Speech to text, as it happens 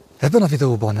Ebben a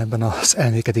videóban, ebben az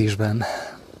elmékedésben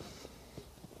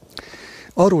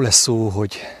arról lesz szó,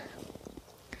 hogy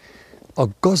a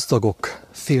gazdagok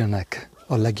félnek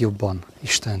a legjobban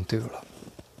Istentől.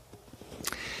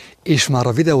 És már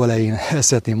a videó elején el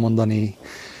szeretném mondani,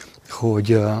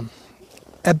 hogy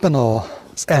ebben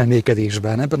az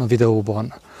elmékedésben, ebben a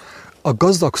videóban a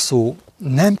gazdag szó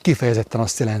nem kifejezetten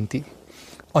azt jelenti,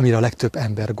 amire a legtöbb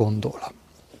ember gondol.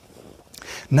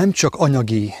 Nem csak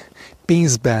anyagi,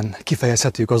 pénzben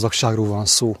kifejezhető gazdagságról van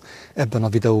szó ebben a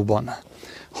videóban,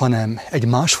 hanem egy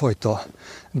másfajta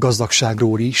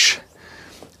gazdagságról is,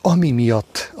 ami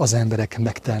miatt az emberek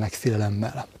megtelnek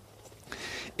félelemmel.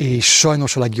 És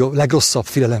sajnos a legrosszabb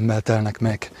félelemmel telnek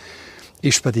meg,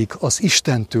 és pedig az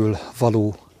Istentől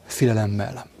való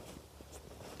félelemmel.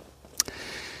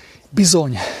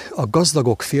 Bizony, a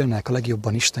gazdagok félnek a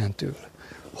legjobban Istentől.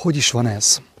 Hogy is van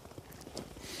ez?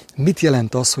 Mit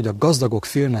jelent az, hogy a gazdagok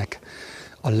félnek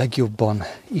a legjobban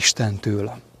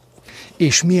Istentől?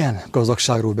 És milyen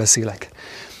gazdagságról beszélek?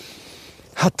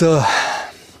 Hát,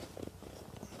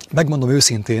 megmondom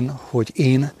őszintén, hogy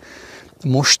én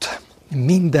most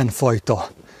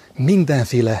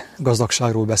mindenféle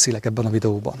gazdagságról beszélek ebben a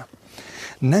videóban.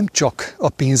 Nem csak a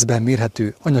pénzben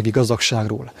mérhető anyagi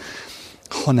gazdagságról,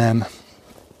 hanem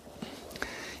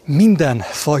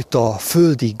mindenfajta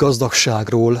földi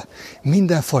gazdagságról,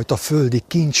 mindenfajta földi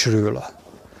kincsről,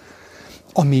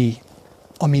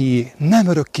 ami nem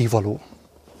örökkévaló,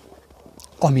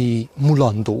 ami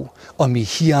mulandó, ami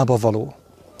hiába való,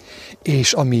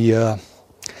 és ami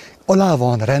alá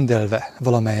van rendelve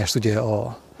valamelyest ugye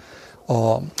a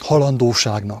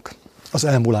halandóságnak, az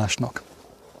elmúlásnak.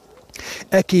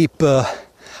 Ekképp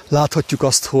láthatjuk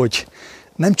azt, hogy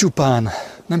nem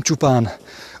csupán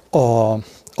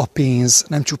a pénz,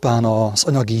 nem csupán az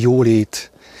anyagi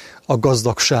jólét, a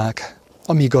gazdagság,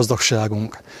 a mi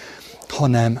gazdagságunk,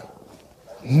 hanem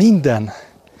minden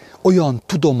olyan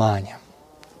tudomány,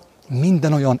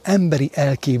 minden olyan emberi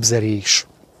elképzelés,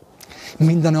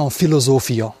 minden olyan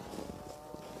filozófia,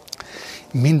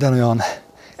 minden olyan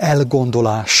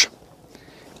elgondolás,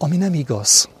 ami nem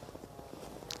igaz,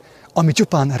 ami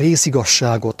csupán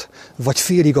részigazságot vagy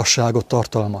féligazságot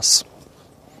tartalmaz.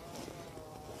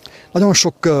 Nagyon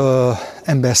sok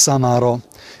ember számára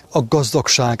a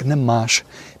gazdagság nem más,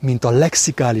 mint a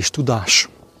lexikális tudás.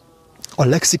 A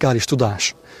lexikális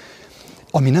tudás,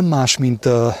 ami nem más, mint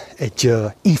egy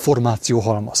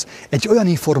információhalmaz. Egy olyan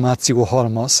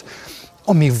információhalmaz,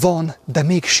 ami van, de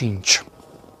még sincs.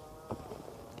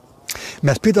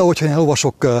 Mert például, hogyha én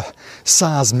elolvasok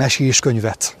 100 mesés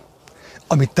könyvet,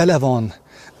 ami tele van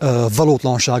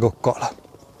valótlanságokkal,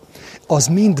 az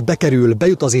mind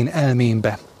bejut az én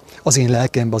elmémbe, az én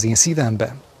lelkembe, az én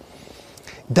szívembe.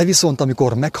 De viszont,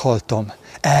 amikor meghaltam,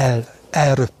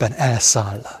 elröppen,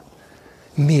 elszáll.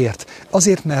 Miért?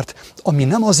 Azért, mert ami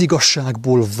nem az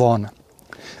igazságból van,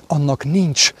 annak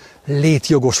nincs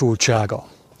létjogosultsága.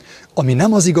 Ami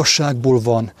nem az igazságból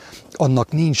van,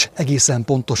 annak nincs egészen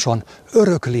pontosan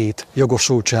öröklét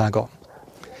jogosultsága.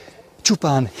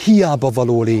 Csupán hiába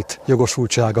való lét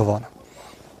jogosultsága van.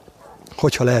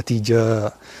 Hogyha lehet így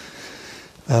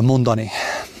mondani.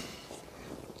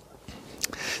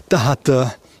 Tehát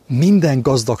minden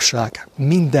gazdagság,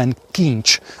 minden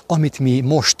kincs, amit mi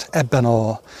most ebben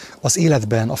az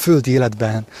életben, a földi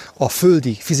életben, a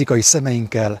földi fizikai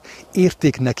szemeinkkel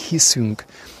értéknek hiszünk,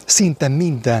 szinte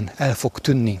minden el fog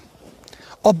tűnni.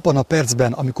 Abban a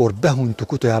percben, amikor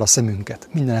behunytuk utoljára a szemünket,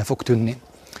 minden el fog tűnni.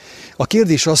 A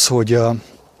kérdés az,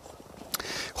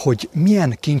 hogy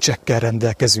milyen kincsekkel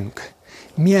rendelkezünk,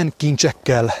 milyen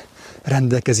kincsekkel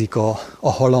rendelkezik a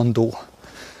halandó,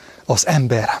 az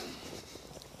ember.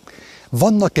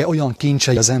 Vannak-e olyan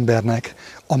kincsei az embernek,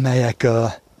 amelyek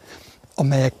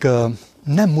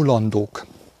nem mulandók,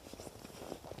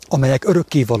 amelyek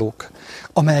örökkévalók,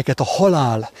 amelyeket a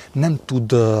halál nem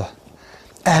tud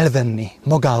elvenni,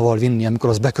 magával vinni, amikor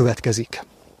az bekövetkezik?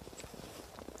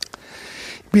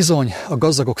 Bizony, a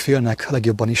gazdagok félnek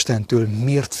legjobban Istentől.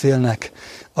 Miért félnek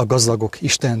a gazdagok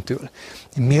Istentől?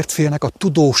 Miért félnek a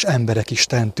tudós emberek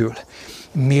Istentől?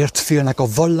 Miért félnek a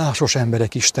vallásos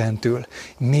emberek Istentől?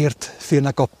 Miért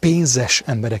félnek a pénzes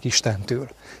emberek Istentől?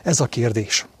 Ez a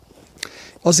kérdés.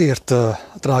 Azért,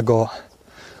 drága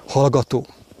hallgató,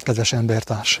 kedves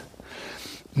embertárs,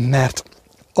 mert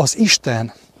az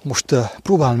Isten, most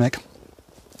próbál meg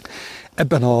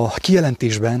ebben a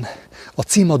kijelentésben, a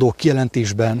címadó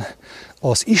kijelentésben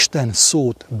az Isten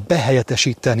szót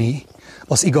behelyettesíteni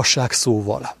az igazság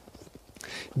szóval.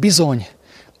 Bizony,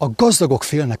 a gazdagok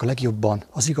félnek a legjobban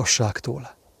az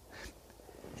igazságtól.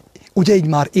 Ugye így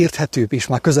már érthetőbb, és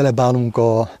már közelebb állunk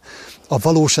a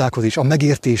valósághoz is, a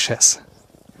megértéshez.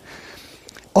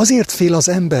 Azért fél az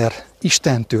ember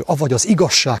Istentől, avagy az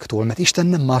igazságtól, mert Isten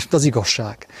nem más, mint az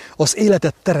igazság. Az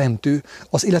életet teremtő,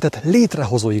 az életet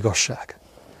létrehozó igazság.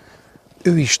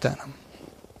 Ő Isten.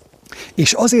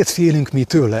 És azért félünk mi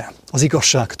tőle, az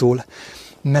igazságtól,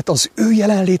 mert az ő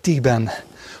jelenlétében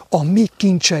a mi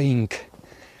kincseink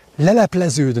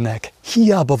lelepleződnek,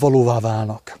 hiába valóvá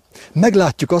válnak.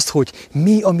 Meglátjuk azt, hogy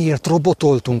mi, amiért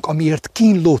robotoltunk, amiért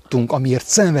kínlódtunk, amiért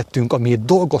szenvedtünk, amiért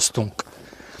dolgoztunk,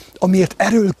 amiért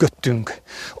erőlködtünk,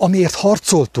 amiért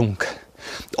harcoltunk,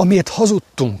 amiért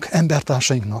hazudtunk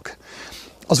embertársainknak,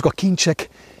 azok a kincsek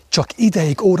csak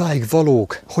ideig, óráig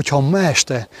valók, hogyha ma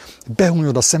este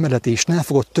behúnyod a szemedet és nem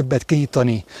fogod többet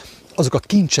kinyitani, azok a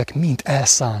kincsek mind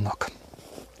elszállnak.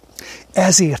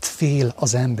 Ezért fél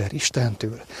az ember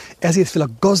Istentől. Ezért fél a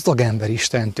gazdag ember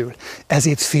Istentől.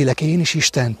 Ezért félek én is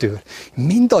Istentől.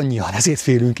 Mindannyian ezért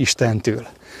félünk Istentől,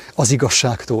 az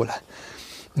igazságtól.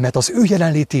 Mert az ő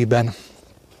jelenlétében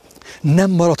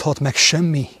nem maradhat meg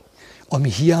semmi,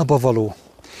 ami hiába való.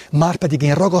 Márpedig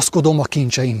én ragaszkodom a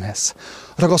kincseimhez,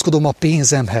 ragaszkodom a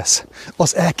pénzemhez,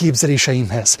 az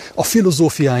elképzeléseimhez, a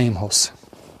filozófiáimhoz,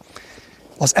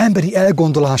 az emberi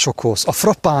elgondolásokhoz, a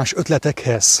frappáns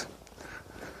ötletekhez,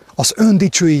 az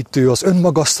öndicsőítő, az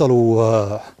önmagasztaló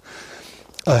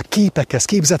képekhez,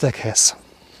 képzetekhez.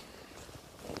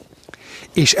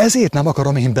 És ezért nem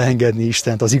akarom én beengedni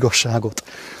Istent, az igazságot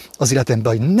az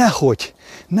életemben, hogy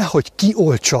nehogy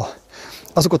kioltsa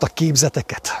azokat a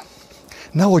képzeteket,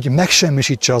 nehogy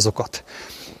megsemmisítse azokat,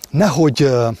 nehogy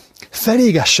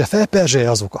felégesse, felperzselje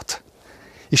azokat.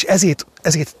 És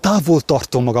ezért távol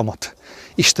tartom magamat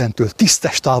Istentől,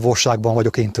 tisztes távolságban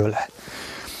vagyok én tőle.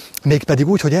 Mégpedig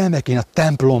úgy, hogy elmegyek én a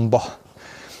templomba,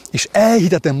 és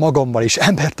elhitetem magammal és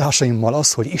embertársaimmal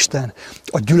azt, hogy Isten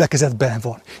a gyülekezetben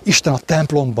van, Isten a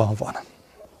templomban van.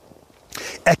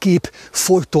 Ekképp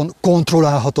folyton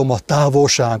kontrollálhatom a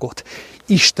távolságot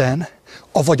Isten,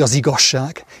 avagy az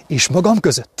igazság és magam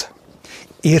között.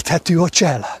 Érthető a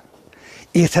csel,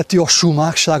 érthető a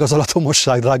sumákság, az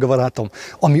alattomosság, drága barátom,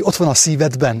 ami ott van a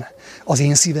szívedben, az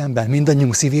én szívemben,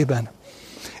 mindannyiunk szívében.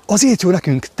 Azért jó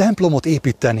nekünk templomot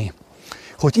építeni,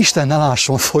 hogy Isten ne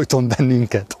lásson folyton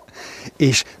bennünket,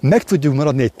 és meg tudjunk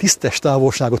maradni egy tisztes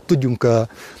távolságot, tudjunk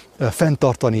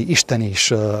fenntartani Isten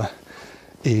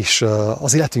és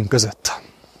az életünk között.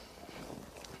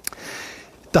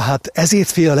 Tehát ezért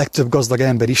fél a legtöbb gazdag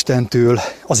ember Istentől,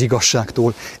 az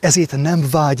igazságtól, ezért nem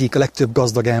vágyik a legtöbb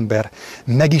gazdag ember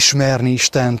megismerni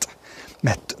Istent,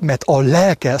 mert a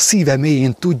lelke, a szíve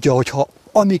mélyén tudja, hogy ha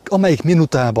amelyik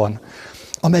minutában,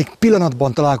 amelyik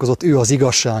pillanatban találkozott ő az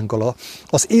igazsággal,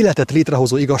 az életet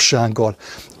létrehozó igazsággal,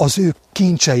 az ő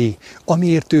kincsei,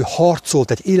 amiért ő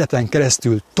harcolt egy életen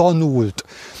keresztül, tanult,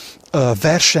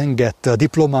 versengett,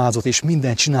 diplomázott és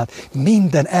mindent csinált,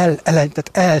 minden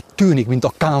eltűnik, mint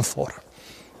a kámfor.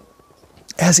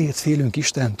 Ezért félünk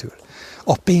Istentől.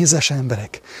 A pénzes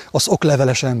emberek, az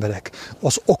okleveles emberek,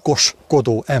 az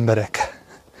okoskodó emberek,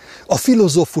 a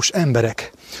filozófus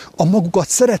emberek, a magukat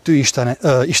szerető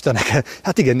istenek,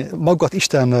 hát igen, magukat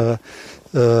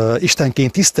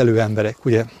Istenként tisztelő emberek,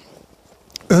 ugye,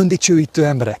 öndicsőítő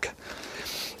emberek,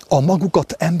 a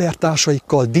magukat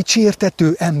embertársaikkal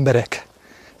dicsértető emberek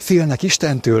félnek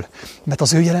Istentől, mert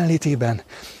az ő jelenlétében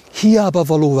hiába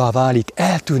valóvá válik,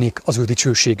 eltűnik az ő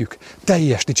dicsőségük,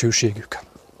 teljes dicsőségük.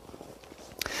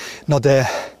 Na de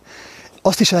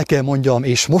azt is el kell mondjam,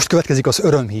 és most következik az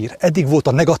örömhír. Eddig volt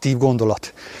a negatív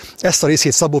gondolat. Ezt a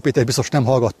részét Szabó Péter biztos nem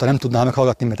hallgatta, nem tudná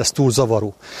meghallgatni, mert ez túl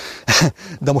zavaró.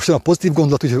 De most jön a pozitív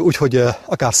gondolat, úgyhogy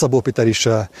akár Szabó Péter is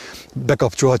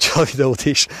bekapcsolhatja a videót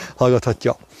és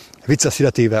hallgathatja. Vicces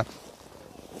félretéve.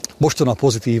 Most jön a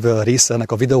pozitív része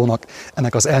ennek a videónak,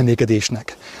 ennek az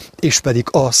elmékedésnek. És pedig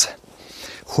az,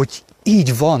 hogy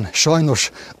így van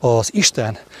sajnos az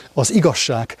Isten, az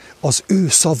igazság, az ő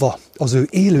szava, az ő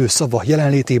élő szava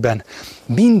jelenlétében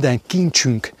minden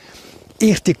kincsünk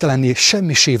értéktelenné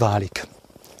semmisé válik.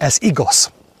 Ez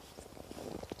igaz.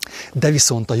 De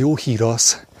viszont a jó hír a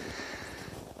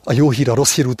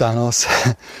rossz hír után az,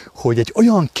 hogy egy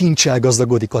olyan kincsel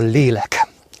gazdagodik a lélek,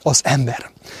 az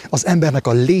ember, az embernek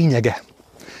a lényege,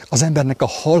 az embernek a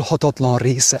halhatatlan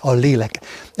része, a lélek,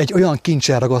 egy olyan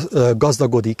kincsel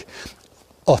gazdagodik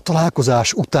a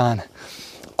találkozás után,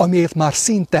 amiért már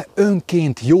szinte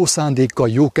önként, jó szándékkal,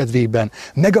 jó kedvében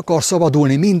meg akar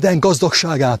szabadulni minden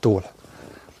gazdagságától.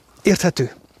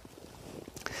 Érthető?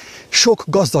 Sok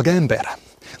gazdag ember,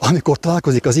 amikor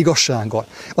találkozik az igazsággal,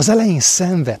 az elején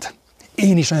szenved.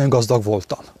 Én is nagyon gazdag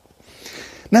voltam.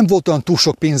 Nem volt olyan túl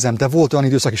sok pénzem, de volt olyan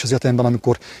időszak is az életemben,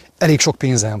 amikor elég sok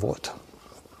pénzem volt.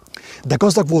 De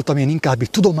gazdag voltam én inkább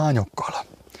tudományokkal,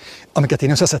 amiket én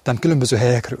összeszedtem különböző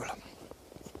helyekről.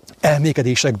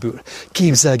 elmékedésekből,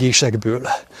 képzelgésekből,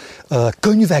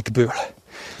 könyvekből,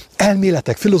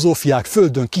 elméletek, filozófiák,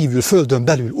 földön kívül, földön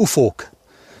belül, ufók,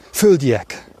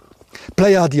 földiek,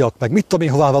 plejádiak, meg mit tudom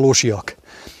én hová valósiak,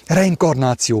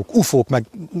 reinkarnációk, ufók, meg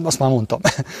azt már mondtam.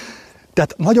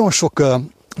 Tehát nagyon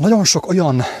sok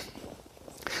olyan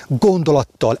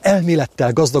gondolattal,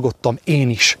 elmélettel gazdagodtam én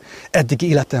is eddigi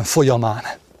életem folyamán,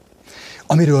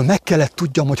 amiről meg kellett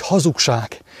tudjam, hogy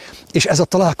hazugság. És ez a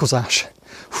találkozás,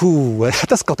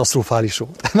 hát ez katasztrofális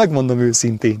volt, megmondom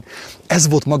őszintén. Ez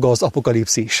volt maga az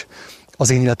apokalipszis az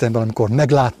én életemben, amikor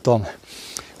megláttam,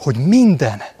 hogy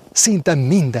minden, szinte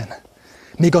minden,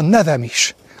 még a nevem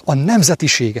is, a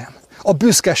nemzetiségem, a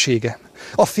büszkeségem,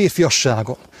 a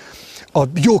férfiasságom, a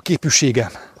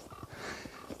jóképűségem,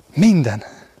 minden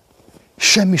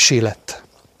semmisé lett.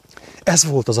 Ez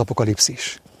volt az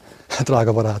apokalipszis,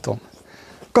 drága barátom.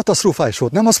 Katasztrofális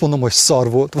volt. Nem azt mondom, hogy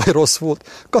szar volt, vagy rossz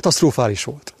volt, katasztrofális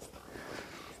volt.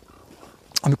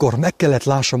 Amikor meg kellett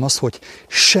lássam azt, hogy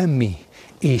semmi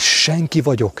és senki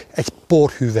vagyok, egy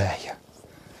porhüvely.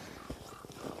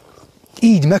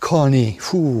 Így meghalni,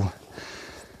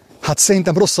 hát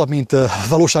szerintem rosszabb, mint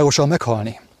valóságosan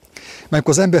meghalni. Mert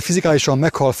amikor az ember fizikálisan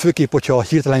meghal, főképp, hogyha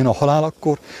hirtelen jön a halál,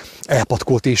 akkor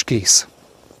elpatkolt és kész.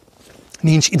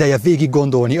 Nincs ideje végig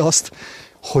gondolni azt,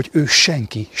 hogy ő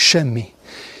senki, semmi.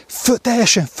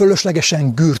 Teljesen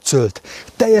fölöslegesen gürcölt,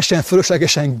 teljesen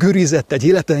fölöslegesen gürizett egy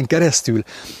életen keresztül,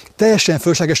 teljesen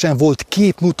fölöslegesen volt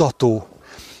képmutató,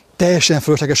 teljesen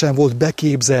fölöslegesen volt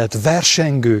beképzelt,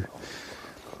 versengő,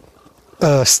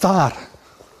 sztár,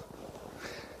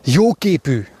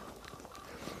 jóképű,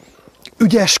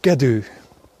 ügyeskedő,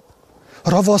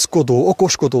 ravaszkodó,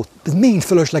 okoskodó, ez mind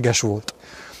fölösleges volt.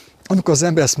 Amikor az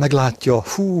ember ezt meglátja,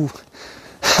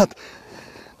 hát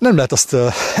nem lehet azt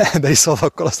emberi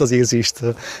szavakkal azt az érzést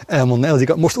elmondani.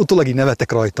 Most utólag így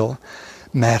nevetek rajta,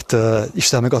 mert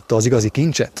Isten megadta az igazi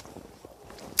kincset.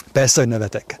 Persze, hogy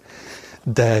nevetek.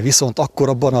 De viszont akkor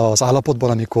abban az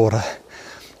állapotban,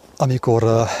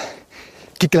 amikor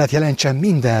ki kellett jelentsem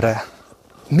mindenre,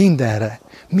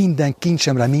 minden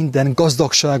kincsemre, minden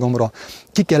gazdagságomra,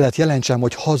 ki kellett jelentsem,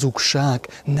 hogy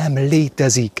hazugság nem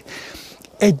létezik.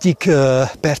 Egyik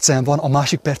percen van, a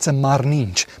másik percen már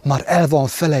nincs, már el van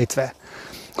felejtve.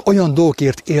 Olyan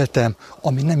dolgokért éltem,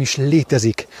 ami nem is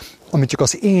létezik, ami csak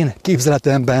az én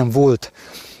képzeletemben volt,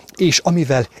 és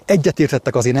amivel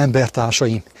egyetértettek az én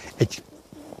embertársaim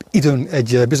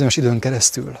egy bizonyos időn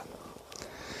keresztül.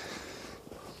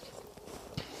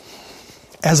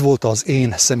 Ez volt az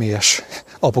én személyes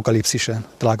apokalipszisem,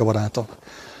 drága barátom,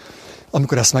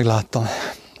 amikor ezt megláttam.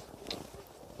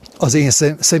 Az én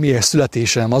személyes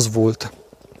születésem az volt,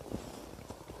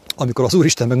 amikor az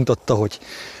Úristen megmutatta,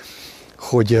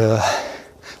 hogy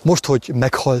most, hogy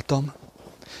meghaltam,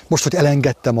 most, hogy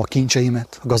elengedtem a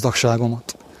kincseimet, a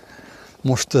gazdagságomat,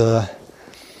 most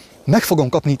meg fogom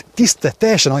kapni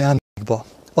teljesen ajándékba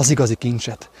az igazi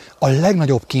kincset, a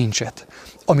legnagyobb kincset,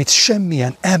 amit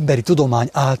semmilyen emberi tudomány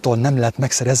által nem lehet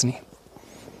megszerezni.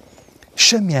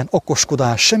 Semmilyen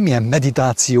okoskodás, semmilyen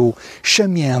meditáció,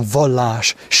 semmilyen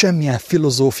vallás, semmilyen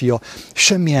filozófia,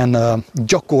 semmilyen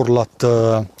gyakorlat,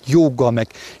 jóga, meg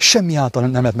semmi által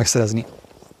nem lehet megszerezni.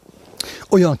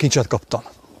 Olyan kincset kaptam.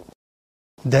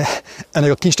 De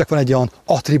ennek a kincsnek van egy olyan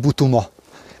attribútuma,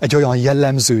 egy olyan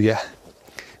jellemzője,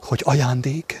 hogy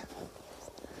ajándék.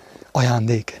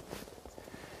 Ajándék.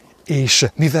 És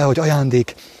mivel, hogy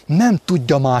ajándék, nem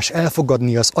tudja más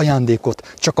elfogadni az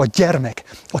ajándékot, csak a gyermek,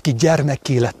 aki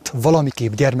gyermekké lett,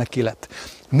 valamiképp gyermekké lett,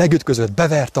 megütközött,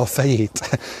 beverte a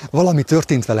fejét, valami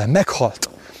történt vele, meghalt,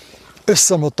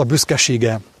 összeomlott a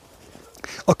büszkesége,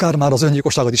 akár már az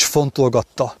öngyilkosságot is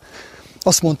fontolgatta.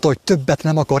 Azt mondta, hogy többet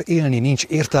nem akar élni, nincs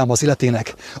értelme az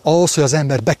életének. Ahhoz, hogy az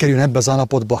ember bekerüljön ebbe az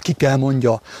állapotba, ki kell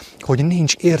mondja, hogy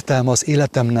nincs értelme az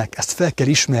életemnek, ezt fel kell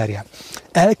ismerje.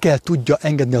 El kell tudja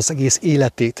engedni az egész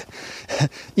életét.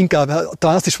 Inkább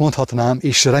talán azt is mondhatnám,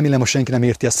 és remélem, hogy senki nem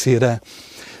érti ezt félre,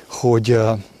 hogy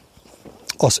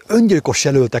az öngyilkos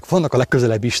jelöltek vannak a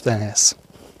legközelebb Istenhez.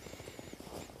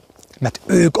 Mert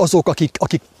ők azok,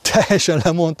 akik teljesen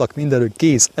lemondtak mindenről,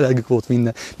 kész, elegük volt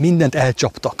mindent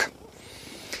elcsaptak.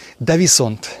 De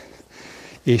viszont,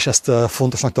 és ezt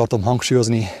fontosnak tartom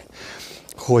hangsúlyozni,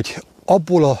 hogy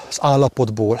abból az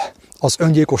állapotból, az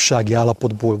öngyilkossági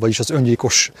állapotból, vagyis az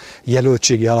öngyilkos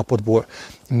jelöltségi állapotból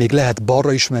még lehet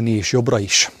balra is menni és jobbra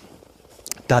is.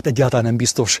 Tehát egyáltalán nem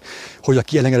biztos, hogy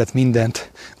aki elengedett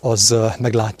mindent, az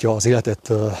meglátja az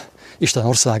életet, Isten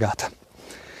országát.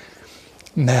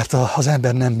 Mert az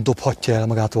ember nem dobhatja el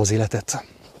magától az életet.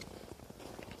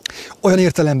 Olyan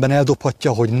értelemben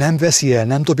eldobhatja, hogy nem veszi el,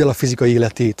 nem dobja el a fizikai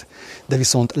életét, de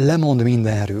viszont lemond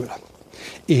mindenről.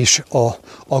 és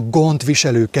a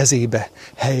gondviselő kezébe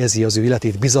helyezi az ő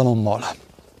életét bizalommal.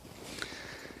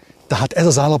 Tehát ez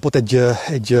az állapot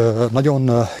egy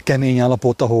nagyon kemény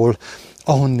állapot,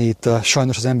 ahonnét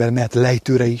sajnos az ember mehet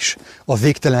lejtőre is, a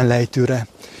végtelen lejtőre,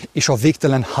 és a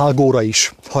végtelen hágóra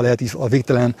is, ha lehet a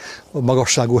végtelen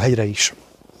magasságú hegyre is.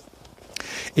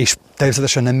 És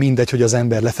természetesen nem mindegy, hogy az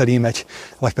ember lefelé megy,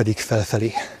 vagy pedig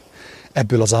felfelé.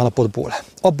 Ebből az állapotból,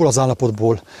 abból az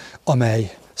állapotból,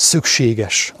 amely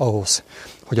szükséges ahhoz,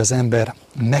 hogy az ember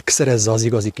megszerezze az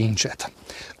igazi kincset.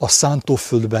 A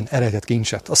szántóföldben eredett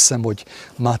kincset. Azt hiszem, hogy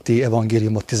Máté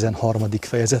evangélium a 13.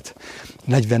 fejezet,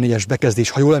 44-es bekezdés,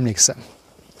 ha jól emlékszem.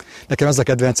 Nekem ez a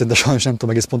kedvencem, de sajnos nem tudom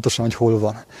egész pontosan, hogy hol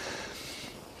van.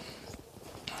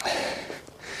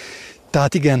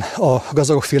 Tehát igen, a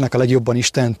gazdagok félnek a legjobban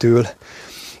Istentől,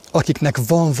 akiknek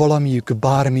van valamiük,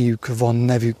 bármiük, van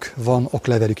nevük, van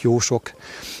oklevelük, jósok,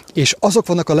 és azok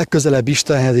vannak a legközelebb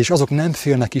Istenhez, és azok nem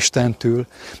félnek Istentől,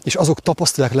 és azok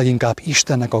tapasztalják leginkább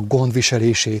Istennek a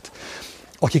gondviselését,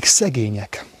 akik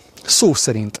szegények. Szó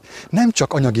szerint, nem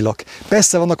csak anyagilag.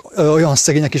 Persze vannak olyan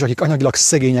szegények is, akik anyagilag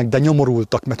szegények, de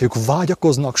nyomorultak, mert ők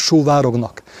vágyakoznak,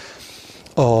 sóvárognak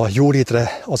a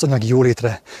jólétre, az anyagi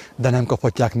jólétre, de nem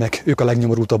kaphatják meg. Ők a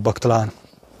legnyomorultabbak talán.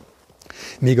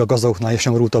 Még a gazdagoknál is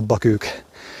nyomorultabbak ők.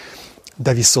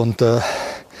 De viszont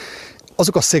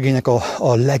azok a szegények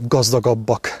a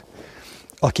leggazdagabbak,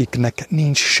 akiknek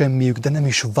nincs semmiük, de nem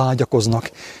is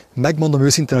vágyakoznak. Megmondom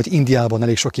őszintén, hogy Indiában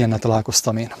elég sok ilyennel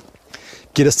találkoztam én.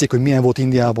 Kérdezték, hogy milyen volt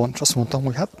Indiában, és azt mondtam,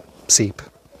 hogy hát szép,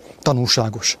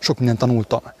 tanulságos, sok mindent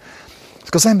tanultam.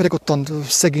 Az emberek ottan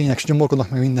szegények, és nyomorkodnak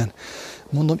meg minden.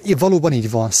 Mondom, valóban így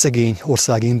van, szegény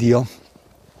ország India,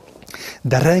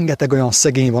 de rengeteg olyan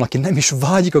szegény van, aki nem is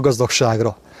vágyik a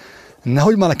gazdagságra.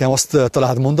 Nehogy már nekem azt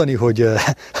találd mondani, hogy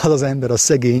az ember a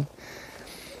szegény,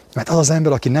 mert az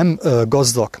ember, aki nem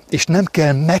gazdag, és nem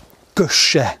kell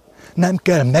megkösse, nem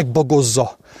kell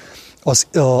megbagozza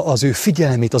az ő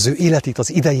figyelmét, az ő életét, az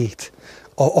idejét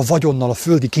a vagyonnal, a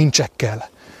földi kincsekkel.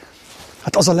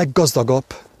 Hát az a leggazdagabb.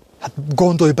 Hát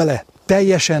gondolj bele,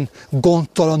 teljesen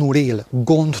gondtalanul él,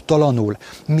 gondtalanul.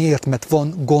 Miért? Mert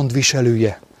van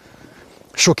gondviselője.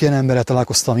 Sok ilyen emberrel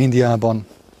találkoztam Indiában,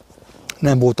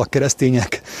 nem voltak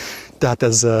keresztények, tehát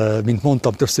ez, mint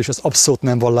mondtam többször is, ez abszolút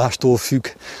nem vallástól függ.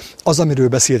 Az, amiről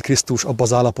beszélt Krisztus, abban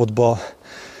az állapotban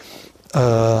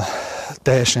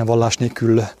teljesen vallás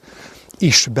nélkül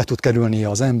is be tud kerülnie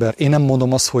az ember. Én nem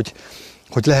mondom azt, hogy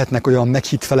lehetnek olyan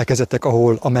meghitt felekezetek,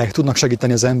 amelyek tudnak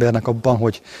segíteni az embernek abban,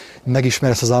 hogy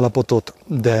megismer ezt az állapotot,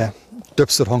 de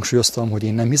többször hangsúlyoztam, hogy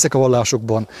én nem hiszek a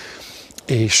vallásokban,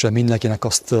 és mindenkinek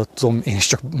azt tudom én is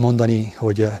csak mondani,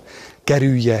 hogy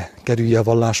kerülje a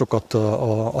vallásokat,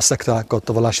 a szektákat,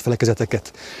 a vallási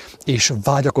felekezeteket, és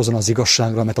vágyakozzon az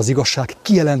igazságra, mert az igazság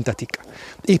kijelentetik.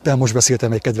 Éppen most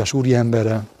beszéltem egy kedves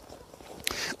úriemberrel,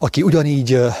 aki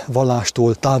ugyanígy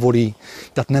vallástól távoli,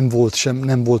 tehát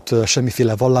nem volt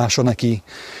semmiféle vallása neki,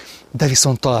 de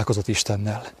viszont találkozott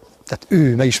Istennel. Tehát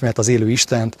ő megismert az élő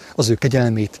Istent, az ő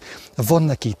kegyelmét, van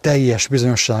neki teljes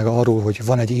bizonyossága arról, hogy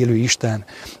van egy élő Isten,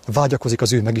 vágyakozik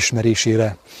az ő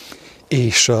megismerésére,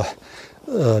 és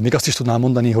még azt is tudnám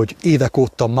mondani, hogy évek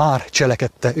óta már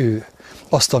cselekedte ő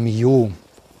azt, ami jó,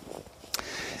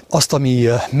 azt, ami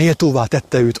méltóvá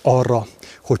tette őt arra,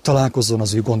 hogy találkozzon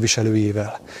az ő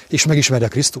gondviselőjével, és megismerje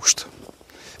Krisztust.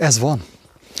 Ez van.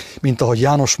 Mint ahogy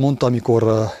János mondta,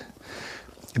 amikor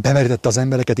bemerítette az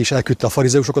embereket, és elküldte a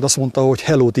farizeusokat, azt mondta, hogy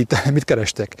hello, ti mit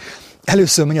kerestek?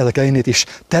 Először menjetek el innét, és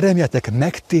teremjetek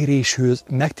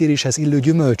megtéréshez illő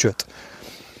gyümölcsöt.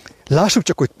 Lássuk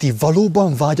csak, hogy ti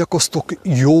valóban vágyakoztok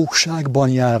jóságban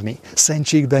járni,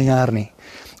 szentségben járni.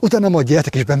 Utána majd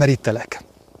gyertek és bemerítelek.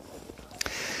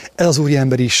 Ez az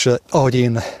úriember is, ahogy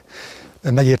én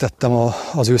megértettem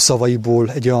az ő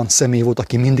szavaiból, egy olyan személy volt,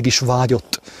 aki mindig is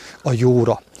vágyott a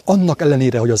jóra. Annak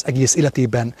ellenére, hogy az egész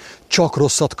életében csak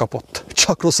rosszat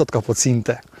kapott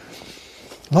szinte.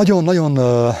 Nagyon-nagyon,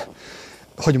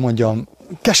 hogy mondjam,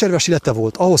 keserves élete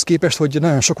volt, ahhoz képest, hogy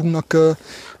nagyon sokunknak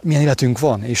milyen életünk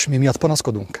van, és mi miatt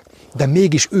panaszkodunk. De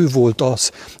mégis ő volt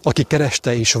az, aki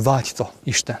kereste és vágyta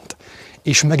Istent,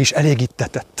 és meg is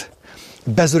elégítetett.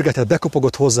 Bezörgetett,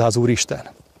 bekopogott hozzá az Úristen.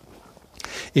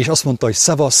 És azt mondta, hogy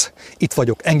szevasz, itt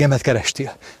vagyok, engemet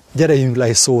kerestél, gyere, jöjjünk le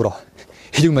egy szóra,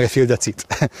 higgyünk meg egy fél decit.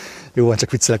 Jó van,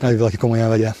 csak viccelek, nehogy valaki komolyan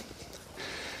vegye.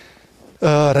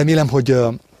 Remélem,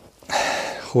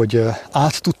 hogy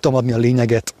át tudtam adni a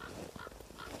lényeget,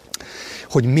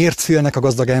 hogy miért félnek a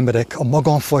gazdag emberek, a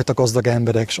magamfajta gazdag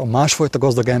emberek, és a másfajta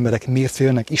gazdag emberek miért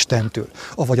félnek Istentől,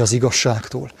 avagy az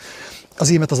igazságtól. Az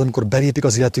émet az, amikor belépik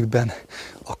az életükben,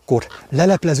 akkor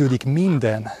lelepleződik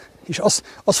És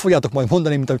azt fogjátok majd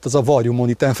mondani, mint amit az a varjú mond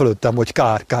itt fölöttem, hogy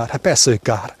kár. Hát persze, hogy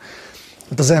kár.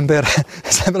 Hát az ember,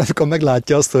 amikor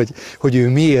meglátja azt, hogy ő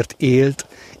miért élt,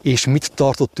 és mit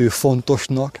tartott ő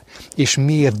fontosnak, és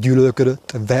miért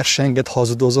gyűlölködött, versengett,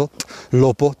 hazudozott,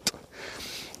 lopott,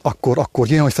 akkor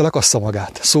jön, hogy felakassza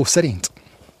magát, szó szerint.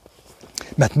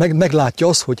 Mert meglátja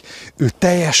azt, hogy ő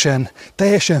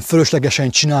teljesen fölöslegesen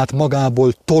csinált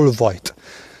magából tolvajt,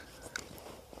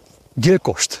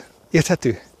 gyilkost.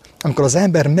 Érthető? Amikor az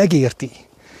ember megérti,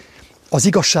 az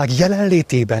igazság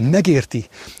jelenlétében megérti,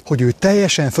 hogy ő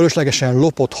teljesen fölöslegesen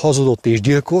lopott, hazudott és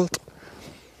gyilkolt,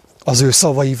 az ő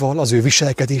szavaival, az ő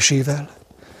viselkedésével,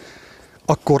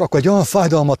 akkor egy olyan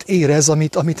fájdalmat érez,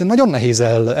 amit nagyon nehéz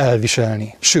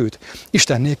elviselni. Sőt,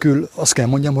 Isten nélkül azt kell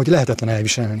mondjam, hogy lehetetlen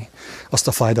elviselni azt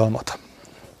a fájdalmat.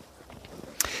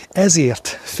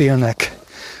 Ezért félnek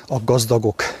a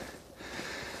gazdagok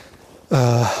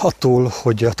attól,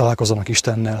 hogy találkozzanak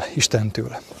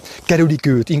Istentől. Kerülik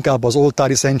őt, inkább az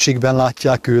oltári szentségben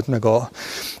látják őt, meg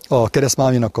a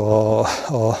keresztmálminak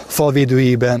a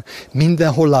falvédőjében,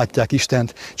 mindenhol látják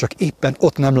Istent, csak éppen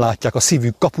ott nem látják, a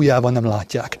szívük kapujában nem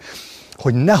látják.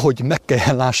 Hogy nehogy meg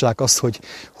kell lássák azt,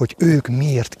 hogy ők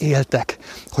miért éltek,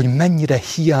 hogy mennyire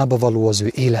hiába való az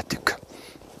ő életük.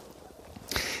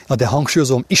 Na de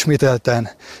hangsúlyozom ismételten,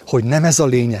 hogy nem ez a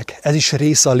lényeg, ez is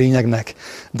része a lényegnek,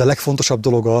 de a legfontosabb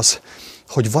dolog az,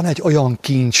 hogy van egy olyan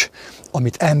kincs,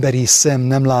 amit emberi szem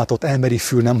nem látott, emberi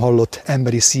fül nem hallott,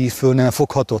 emberi szív föl nem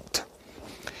foghatott.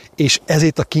 És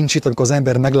ezért a kincsét, amikor az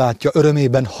ember meglátja,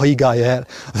 örömében haigálja el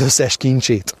az összes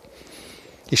kincsét.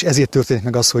 És ezért történik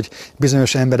meg az, hogy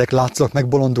bizonyos emberek látszólag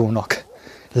megbolondulnak.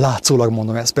 Látszólag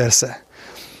mondom ezt, persze.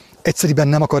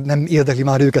 Egyszerűen nem érdekli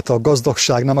már őket a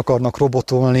gazdagság, nem akarnak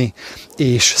robotolni,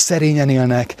 és szerényen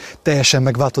élnek, teljesen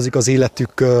megváltozik az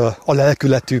életük, a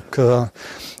lelkületük,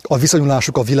 a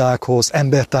viszonyulásuk a világhoz,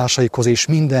 embertársaikhoz és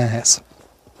mindenhez.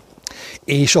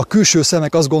 És a külső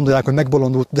szemek azt gondolják, hogy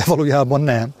megbolondult, de valójában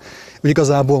nem. Hogy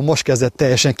igazából most kezdett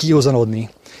teljesen kiózanodni,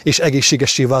 és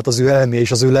egészségessé vált az ő elméje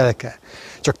és az ő lelke.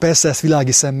 Csak persze ezt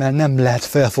világi szemmel nem lehet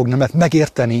felfogni, nem lehet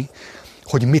megérteni,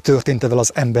 hogy mi történt vele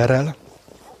az emberrel.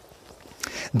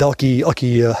 De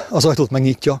aki az ajtót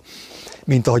megnyitja,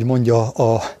 mint ahogy mondja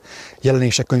a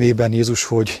Jelenések könyvében Jézus,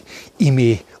 hogy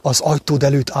imé az ajtód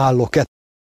előtt állok,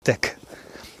 kettek.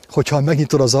 Hogyha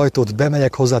megnyitod az ajtót,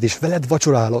 bemegyek hozzád, és veled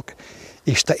vacsorálok,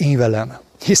 és te én velem.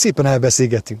 És szépen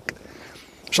elbeszélgetünk.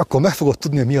 És akkor meg fogod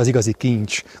tudni, hogy mi az igazi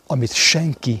kincs, amit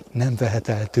senki nem vehet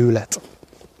el tőled.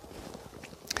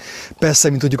 Persze,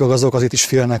 mint tudjuk, a gazdagok azért is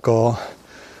félnek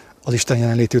az Isten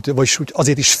jelenlétét, vagyis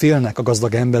azért is félnek a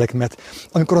gazdag emberek, mert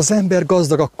amikor az ember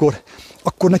gazdag,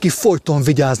 akkor neki folyton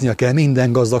vigyáznia kell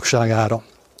minden gazdagságára.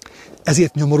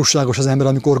 Ezért nyomorúságos az ember,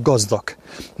 amikor gazdag.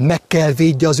 Meg kell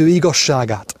védje az ő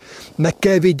igazságát, meg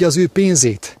kell védje az ő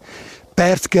pénzét,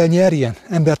 pert kell nyerjen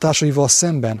embertársaival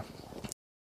szemben.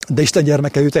 De Isten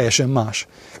gyermeke, ő teljesen más.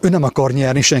 Ő nem akar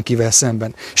nyerni senkivel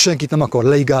szemben. Senkit nem akar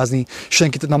leigázni,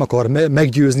 senkit nem akar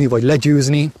meggyőzni vagy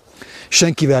legyőzni,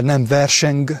 senkivel nem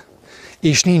verseng,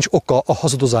 és nincs oka a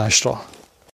hazudozásra.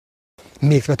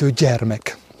 Még mert ő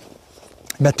gyermek.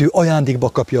 Mert ő ajándékba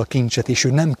kapja a kincset, és ő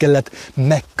nem kellett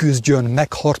megküzdjön,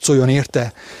 megharcoljon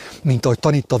érte, mint ahogy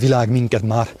tanít a világ minket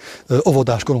már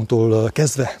óvodáskorunktól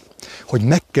kezdve, hogy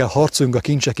meg kell harcoljunk a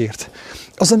kincsekért.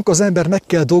 Az, amikor az ember meg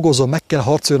kell dolgozzon, meg kell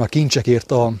harcoljon a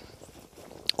kincsekért,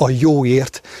 a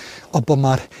jóért, abban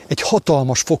már egy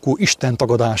hatalmas fokú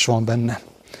istentagadás van benne.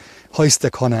 Ha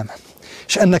hisztek, ha nem.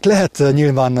 És ennek lehet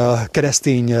nyilván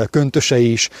keresztény köntöse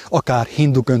is, akár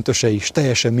hindu köntöse is,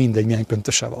 teljesen mindegy, milyen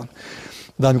köntöse van.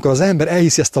 De amikor az ember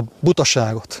elhiszi ezt a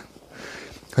butaságot,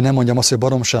 hogy nem mondjam azt, hogy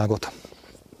baromságot,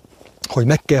 hogy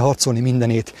meg kell harcolni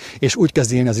mindenét, és úgy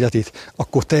kezd élni az életét,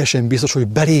 akkor teljesen biztos, hogy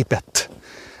belépett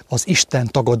az Isten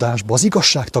tagadásba, az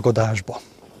igazság tagadásba.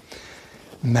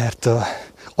 Mert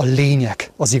a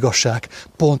lényeg, az igazság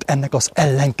pont ennek az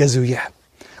ellenkezője,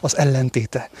 az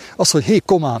ellentéte. Az, hogy hé,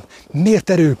 komám, miért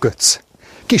erőlködsz?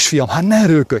 Kisfiam, hát ne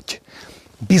erőlködj!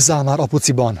 Bízzál már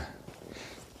apuciban!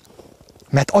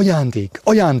 Mert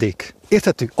ajándék,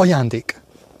 érthető? Ajándék.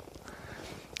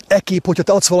 Ekképp, hogyha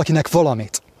te adsz valakinek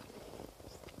valamit,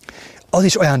 az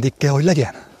is ajándék kell, hogy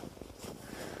legyen.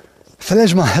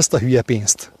 Felejtsd már ezt a hülye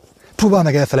pénzt. Próbálj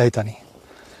meg elfelejteni.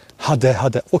 Hát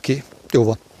de, oké, jó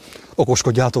van.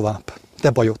 Okoskodjál tovább. Te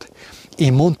bajod.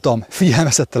 Én mondtam,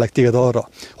 figyelmeztettelek téged arra,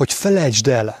 hogy felejtsd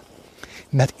el,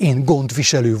 mert én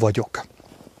gondviselő vagyok.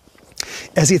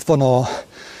 Ezért van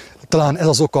talán ez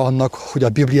az oka annak, hogy a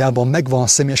Bibliában meg van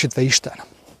személyesítve Isten.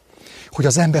 Hogy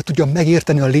az ember tudja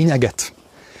megérteni a lényeget.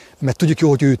 mert tudjuk jó,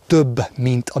 hogy ő több,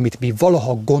 mint amit mi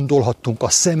valaha gondolhattunk a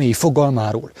személy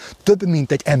fogalmáról. Több,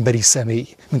 mint egy emberi személy,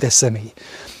 mint egy személy.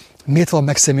 Miért van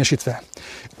megszemélyesítve?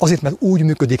 Azért, mert úgy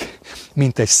működik,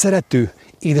 mint egy szerető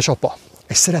édesapa,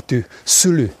 egy szerető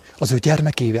szülő az ő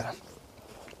gyermekével.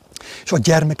 És a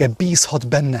gyermeke bízhat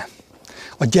benne.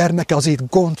 A gyermeke azért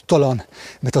gondtalan,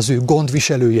 mert az ő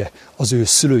gondviselője, az ő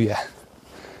szülője.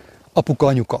 Apuka,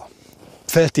 anyuka.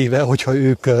 Feltéve, hogyha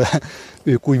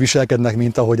ők úgy viselkednek,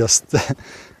 mint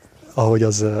ahogy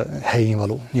az helyén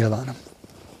való, nyilván.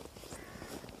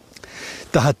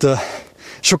 Tehát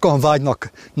sokan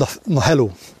vágynak, na hello,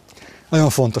 nagyon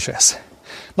fontos ez.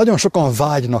 Nagyon sokan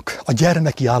vágynak a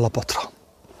gyermeki állapotra.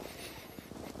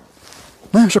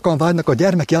 Nagyon sokan vágynak a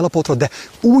gyermeki állapotra, de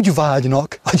úgy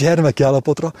vágynak a gyermeki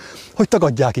állapotra, hogy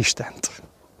tagadják Istent.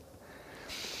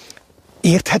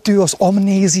 Érthető az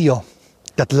amnézia?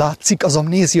 Tehát látszik az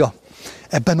amnézia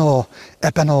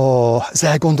ebben az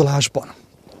elgondolásban,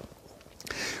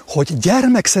 hogy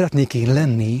gyermek szeretnék én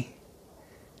lenni,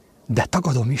 de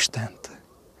tagadom Istent.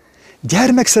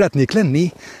 Gyermek szeretnék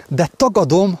lenni, de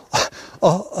tagadom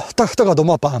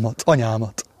apámat,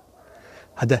 anyámat.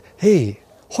 Hát de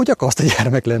hogy akarsz te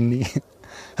gyermek lenni?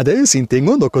 Hát de őszintén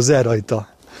gondolkozz el rajta.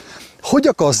 Hogy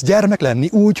akarsz gyermek lenni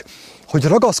úgy, hogy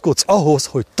ragaszkodsz ahhoz,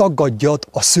 hogy tagadjad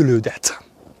a szülődet?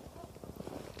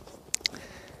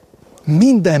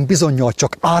 Minden bizonnyal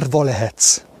csak árva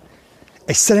lehetsz.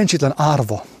 Egy szerencsétlen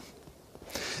árva.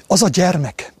 Az a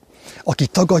gyermek, aki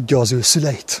tagadja az ő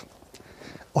szüleit,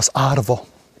 az árva,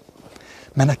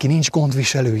 mert neki nincs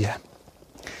gondviselője.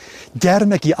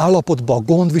 Gyermeki állapotba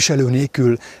gondviselő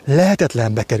nélkül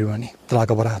lehetetlen bekerülni,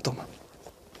 drága barátom.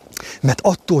 Mert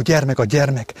attól gyermek a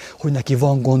gyermek, hogy neki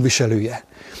van gondviselője.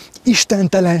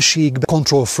 Istentelenségben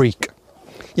control freak,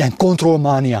 ilyen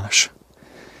kontrollmániás.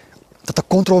 Tehát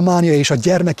a kontrollmánia és a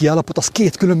gyermeki állapot az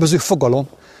két különböző fogalom.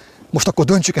 Most akkor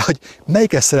döntsük el, hogy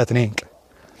melyiket szeretnénk.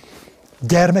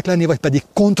 Gyermek lenni, vagy pedig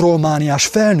kontrollmániás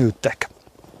felnőttek.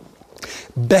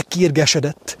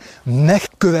 Bekérgesedett,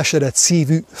 megkövesedett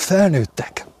szívű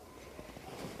felnőttek.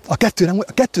 A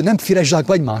kettő nem fér egy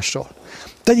zsákba egymással.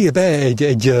 Tegyél be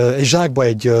egy zsákba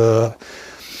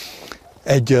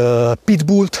egy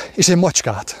pitbullt és egy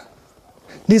macskát.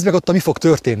 Nézd meg ott, mi fog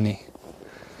történni.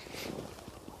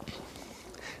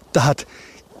 Tehát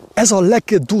ez a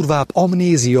legdurvább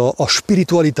amnézia a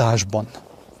spiritualitásban,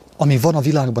 ami van a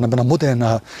világban, ebben a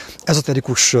modern,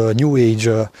 ezoterikus New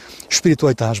Age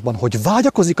spiritualitásban, hogy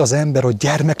vágyakozik az ember, hogy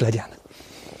gyermek legyen.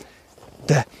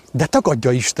 De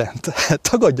tagadja Istent,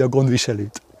 tagadja a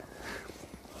gondviselőt.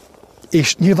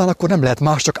 És nyilván akkor nem lehet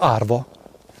más, csak árva.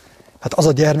 Hát az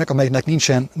a gyermek,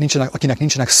 akinek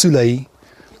nincsenek szülei,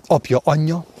 apja,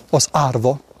 anyja, az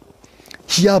árva.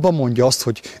 Hiába mondja azt,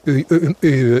 hogy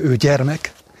ő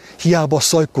gyermek, hiába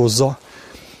szajkozza,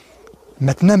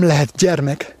 mert nem lehet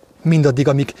gyermek mindaddig,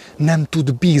 amíg nem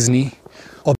tud bízni.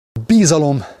 A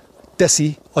bízalom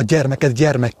teszi a gyermeket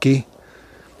gyermekké,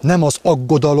 nem az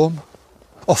aggodalom,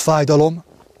 a fájdalom.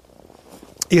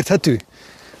 Érthető?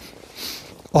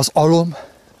 Az alom,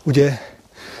 ugye,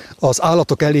 az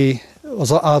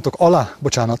állatok alá,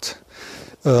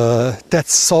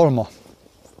 tetsz szalma,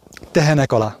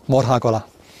 tehenek alá, marhák alá.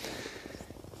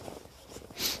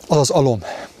 Az az alom,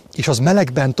 és az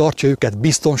melegben tartja őket,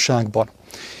 biztonságban.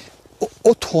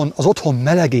 Az otthon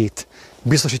melegét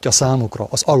biztosítja számukra,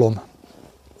 az alom.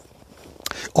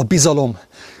 A bizalom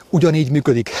ugyanígy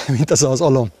működik, mint ez az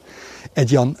alom.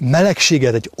 Egy ilyen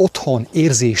melegséget, egy otthon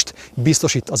érzést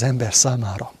biztosít az ember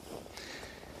számára.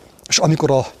 És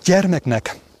amikor a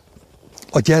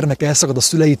gyermek elszakad a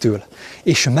szüleitől,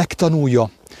 és megtanulja,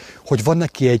 hogy van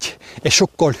neki egy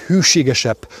sokkal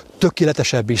hűségesebb,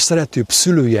 tökéletesebb és szeretőbb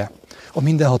szülője, a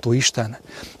mindenható Isten,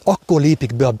 akkor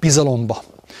lépik be a bizalomba,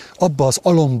 abba az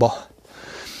alomba,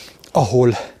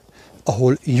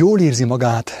 ahol jól érzi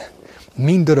magát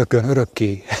mindörökön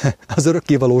örökké, az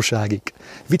örökké valóságig.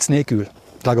 Vicc nélkül,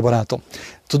 drága barátom.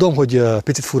 Tudom, hogy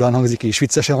picit furán hangzik és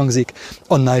viccesen hangzik,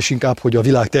 annál is inkább, hogy a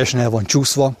világ teljesen el van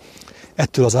csúszva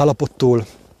ettől az állapottól,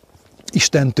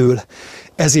 Istentől.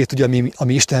 Ezért ugye,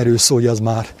 ami Istenről szól,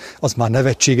 az már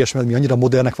nevetséges, mert mi annyira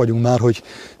modernek vagyunk már, hogy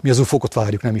mi az ufókot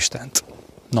várjuk, nem Istent.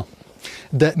 Na,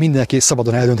 de mindenki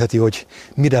szabadon eldöntheti, hogy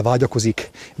mire vágyakozik,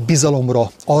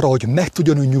 bizalomra, arra, hogy meg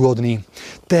tudjon ő nyugodni,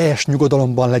 teljes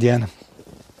nyugodalomban legyen,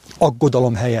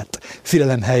 aggodalom helyett,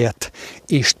 félelem helyett,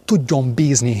 és tudjon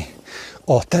bízni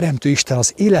a Teremtő Isten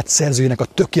az élet szerzőjének a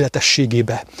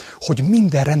tökéletességébe, hogy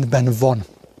minden rendben van,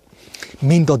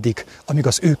 mindaddig, amíg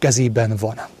az ő kezében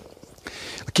van.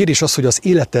 A kérdés az, hogy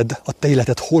a te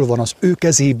életed hol van, az ő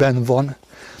kezében van,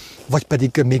 vagy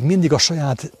pedig még mindig a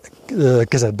saját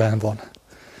kezedben van.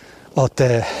 a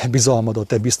te bizalmadot, a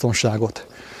te biztonságot.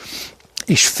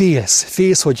 És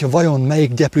félsz, hogy vajon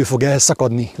melyik gyeplő fog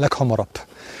elszakadni leghamarabb.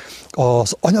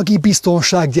 Az anyagi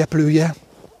biztonság gyeplője,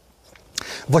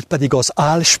 vagy pedig az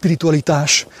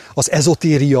álspiritualitás, az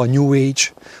ezotéria, a New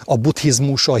Age, a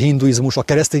buddhizmus, a hinduizmus, a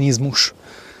keresztényizmus,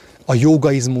 a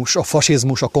jogaizmus, a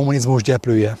fasizmus, a kommunizmus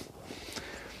gyeplője.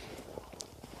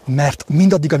 Mert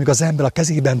mindaddig, amíg az ember a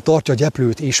kezében tartja a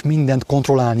gyeplőt, és mindent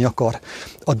kontrollálni akar,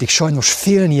 addig sajnos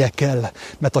félnie kell,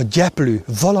 mert a gyeplő,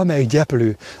 valamelyik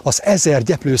gyeplő az 1000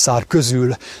 gyeplőszár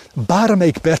közül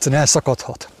bármelyik percen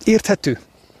elszakadhat. Érthető?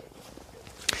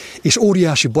 És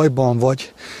óriási bajban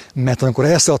vagy, mert amikor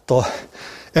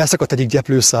elszakadt egyik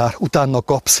gyeplőszár, utána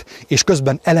kapsz, és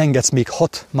közben elengedsz még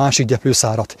 6 másik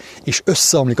gyeplőszárat, és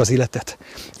összeomlik az életed.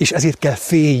 És ezért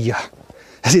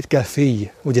kell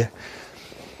félj, ugye?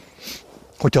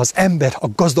 Hogyha az ember a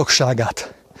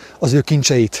gazdagságát, az ő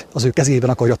kincseit, az ő kezében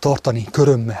akarja tartani,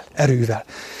 körömmel, erővel,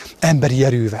 emberi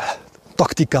erővel,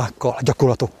 taktikákkal,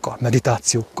 gyakorlatokkal,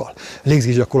 meditációkkal,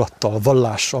 légzésgyakorlattal,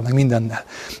 vallással, meg mindennel,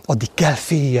 addig kell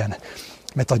féljen,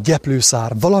 mert a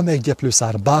gyeplőszár, valamelyik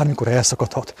gyeplőszár bármikor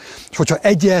elszakadhat. És hogyha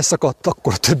egy elszakadt,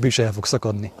 akkor a többi is el fog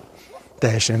szakadni.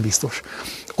 Teljesen biztos.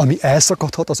 Ami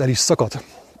elszakadhat, az el is szakad.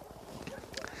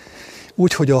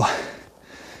 Úgyhogy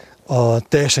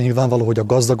teljesen nyilvánvaló, hogy a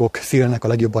gazdagok félnek a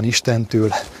legjobban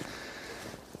Istentől,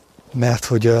 mert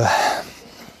hogy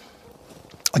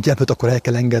a gyeplőt akkor el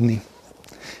kell engedni,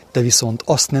 de viszont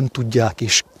azt nem tudják,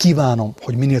 és kívánom,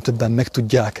 hogy minél többen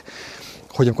megtudják,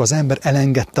 hogy amikor az ember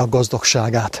elengedte a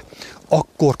gazdagságát,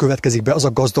 akkor következik be az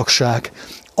a gazdagság,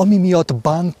 ami miatt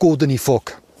bánkódni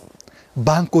fog,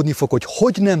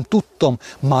 hogy nem tudtam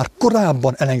már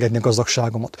korábban elengedni a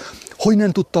gazdagságomat, hogy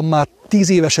nem tudtam már 10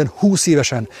 évesen, 20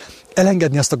 évesen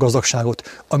elengedni azt a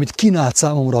gazdagságot, amit kínált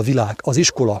számomra a világ, az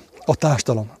iskola, a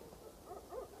társadalom.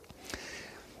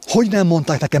 Hogy nem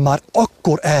mondták nekem már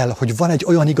akkor el, hogy van egy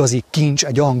olyan igazi kincs,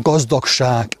 egy olyan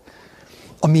gazdagság,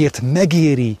 amiért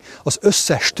megéri az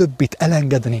összes többit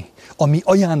elengedni, ami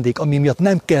ajándék, ami miatt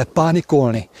nem kell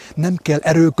pánikolni, nem kell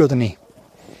erőködni,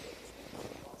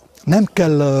 nem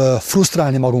kell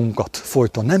frusztrálni magunkat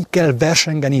folyton, nem kell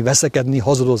versengeni, veszekedni,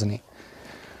 hazudozni,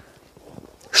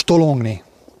 stolongni,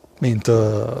 mint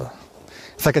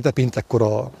Fekete Péntekkor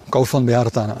a Kaufland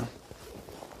bejáratánál.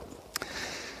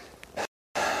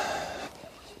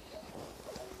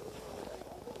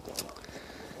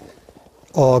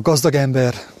 A gazdag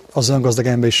ember az olyan gazdag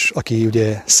ember is, aki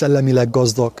ugye szellemileg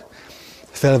gazdag,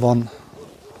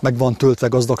 meg van töltve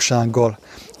gazdagsággal,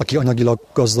 aki anyagilag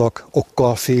gazdag,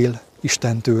 okkal fél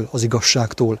Istentől, az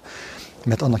igazságtól,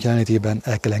 mert annak jelenlétében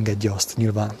el kell engedje azt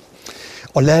nyilván.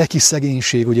 A lelki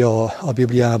szegénység ugye a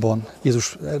Bibliában,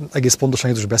 Jézus, egész pontosan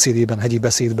Jézus beszédében, hegyi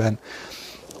beszédben,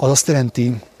 az azt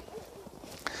jelenti,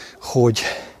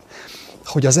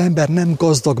 hogy az ember nem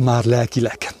gazdag már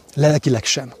lelkileg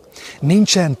sem.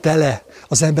 Nincsen tele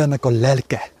az embernek a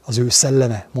lelke, az ő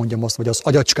szelleme, mondjam azt, vagy az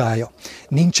agyacskája.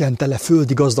 Nincsen tele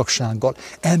földi gazdagsággal,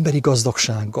 emberi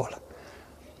gazdagsággal.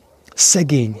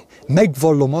 Szegény.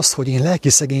 Megvallom azt, hogy én lelki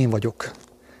szegény vagyok.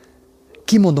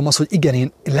 Kimondom azt, hogy igen,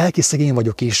 én lelki szegény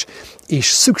vagyok, és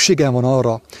szükségem van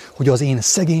arra, hogy az én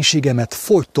szegénységemet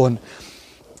folyton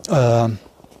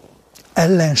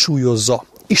ellensúlyozza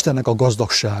Istennek a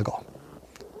gazdagsága.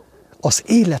 Az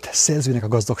élet szerzőnek a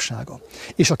gazdagsága.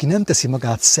 És aki nem teszi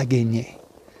magát szegénnyé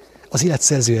az élet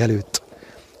szerzője előtt,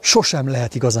 sosem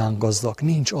lehet igazán gazdag.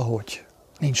 Nincs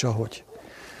ahogy.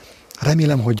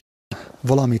 Remélem, hogy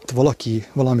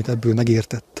valamit ebből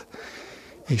megértett.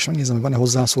 És megnézem, hogy van-e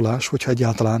hozzászólás, hogyha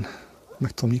egyáltalán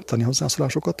meg tudom nyitani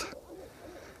hozzászólásokat.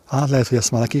 Hát lehet, hogy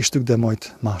ezt már lekéstük, de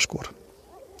majd máskor.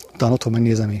 Utána otthon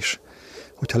megnézem is.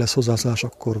 Hogyha lesz hozzászólás,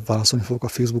 akkor válaszolni fogok a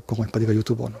Facebookon, majd pedig a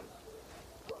YouTube-on.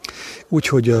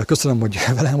 Úgyhogy köszönöm, hogy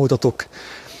velem voltatok.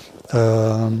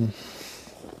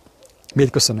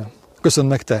 Miért köszönöm? Köszönöm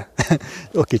meg te.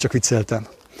 Oké, csak vicceltem.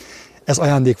 Ez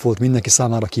ajándék volt mindenki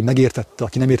számára, aki megértette,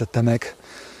 aki nem értette meg,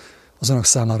 az önök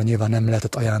számára nyilván nem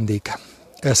lehetett ajándék.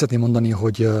 El szeretném mondani,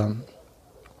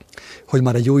 hogy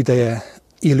már egy jó ideje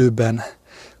élőben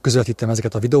közvetítem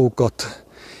ezeket a videókat.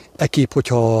 Ekképp,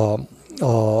 hogyha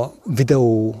a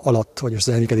videó alatt, vagy az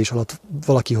elmékedés alatt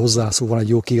valaki hozzászól, van egy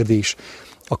jó kérdés,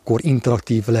 akkor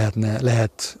interaktív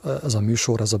lehet ez a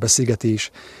műsor, ez a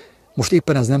beszélgetés. Most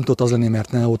éppen ez nem tudott az lenni,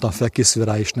 mert nem voltam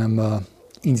felkészülve rá, és nem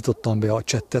indítottam be a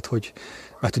chattet, hogy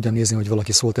meg tudjam nézni, hogy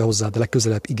valaki szólt-e hozzá, de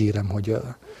legközelebb ígérem, hogy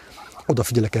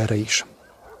odafigyelek erre is.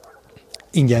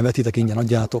 Ingyen vetítek, ingyen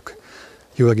adjátok.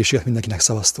 Jó egészséget mindenkinek,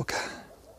 szavaztok!